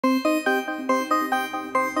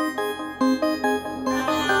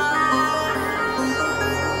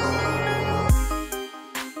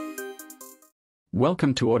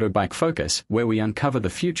Welcome to Autobike Focus, where we uncover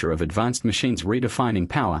the future of advanced machines redefining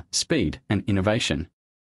power, speed, and innovation.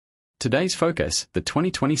 Today's focus, the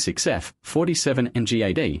 2026 F-47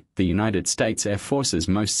 NGAD, the United States Air Force's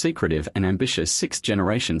most secretive and ambitious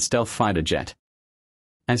sixth-generation stealth fighter jet.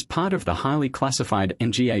 As part of the highly classified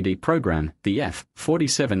NGAD program, the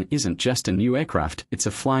F-47 isn't just a new aircraft, it's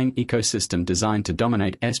a flying ecosystem designed to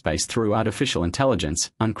dominate airspace through artificial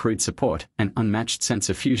intelligence, uncrewed support, and unmatched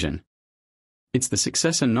sensor fusion. It's the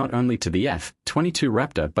successor not only to the F-22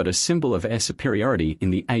 Raptor but a symbol of air superiority in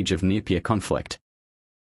the age of near-peer conflict.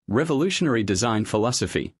 Revolutionary design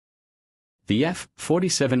philosophy. The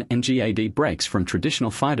F-47 NGAD breaks from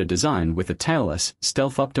traditional fighter design with a tailless,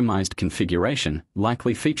 stealth-optimized configuration,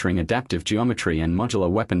 likely featuring adaptive geometry and modular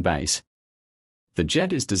weapon bays. The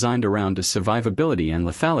jet is designed around survivability and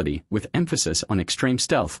lethality, with emphasis on extreme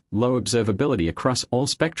stealth, low observability across all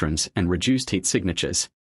spectrums, and reduced heat signatures.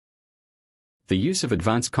 The use of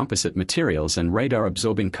advanced composite materials and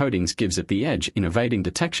radar-absorbing coatings gives it the edge in evading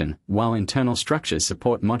detection, while internal structures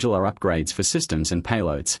support modular upgrades for systems and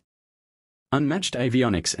payloads. Unmatched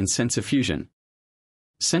avionics and sensor fusion.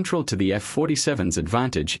 Central to the F-47's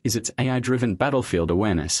advantage is its AI-driven battlefield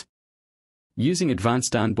awareness. Using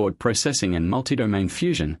advanced onboard processing and multi-domain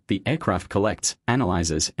fusion, the aircraft collects,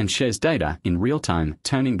 analyzes, and shares data in real time,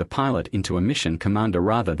 turning the pilot into a mission commander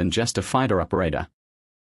rather than just a fighter operator.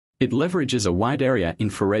 It leverages a wide-area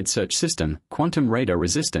infrared search system, quantum radar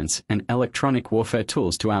resistance, and electronic warfare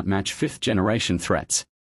tools to outmatch fifth-generation threats.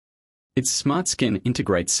 Its smart skin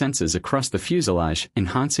integrates sensors across the fuselage,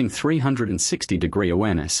 enhancing 360-degree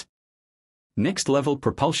awareness. Next-level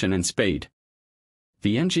propulsion and speed.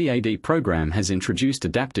 The NGAD program has introduced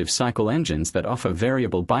adaptive cycle engines that offer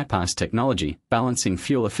variable bypass technology, balancing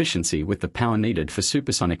fuel efficiency with the power needed for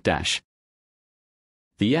supersonic dash.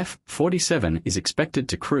 The F-47 is expected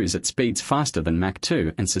to cruise at speeds faster than Mach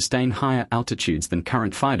 2 and sustain higher altitudes than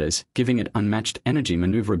current fighters, giving it unmatched energy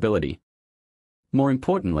maneuverability. More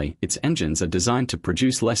importantly, its engines are designed to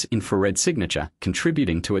produce less infrared signature,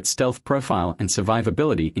 contributing to its stealth profile and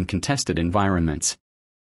survivability in contested environments.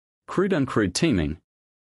 Crewed-uncrewed teaming.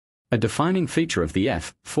 A defining feature of the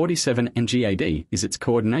F-47 NGAD is its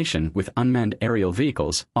coordination with unmanned aerial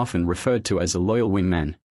vehicles, often referred to as loyal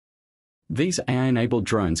wingmen. These AI-enabled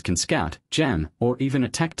drones can scout, jam, or even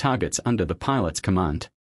attack targets under the pilot's command.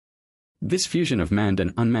 This fusion of manned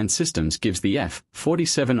and unmanned systems gives the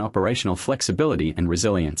F-47 operational flexibility and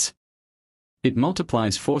resilience. It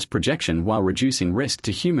multiplies force projection while reducing risk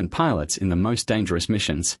to human pilots in the most dangerous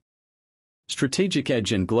missions. Strategic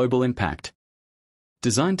edge and global impact.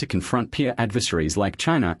 Designed to confront peer adversaries like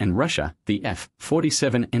China and Russia, the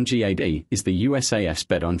F-47 NGAD is the USAF's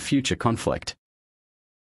bet on future conflict.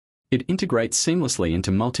 It integrates seamlessly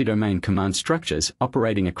into multi-domain command structures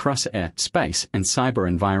operating across air, space, and cyber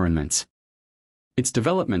environments. Its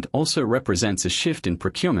development also represents a shift in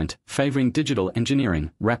procurement, favoring digital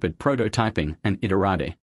engineering, rapid prototyping, and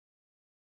iterate.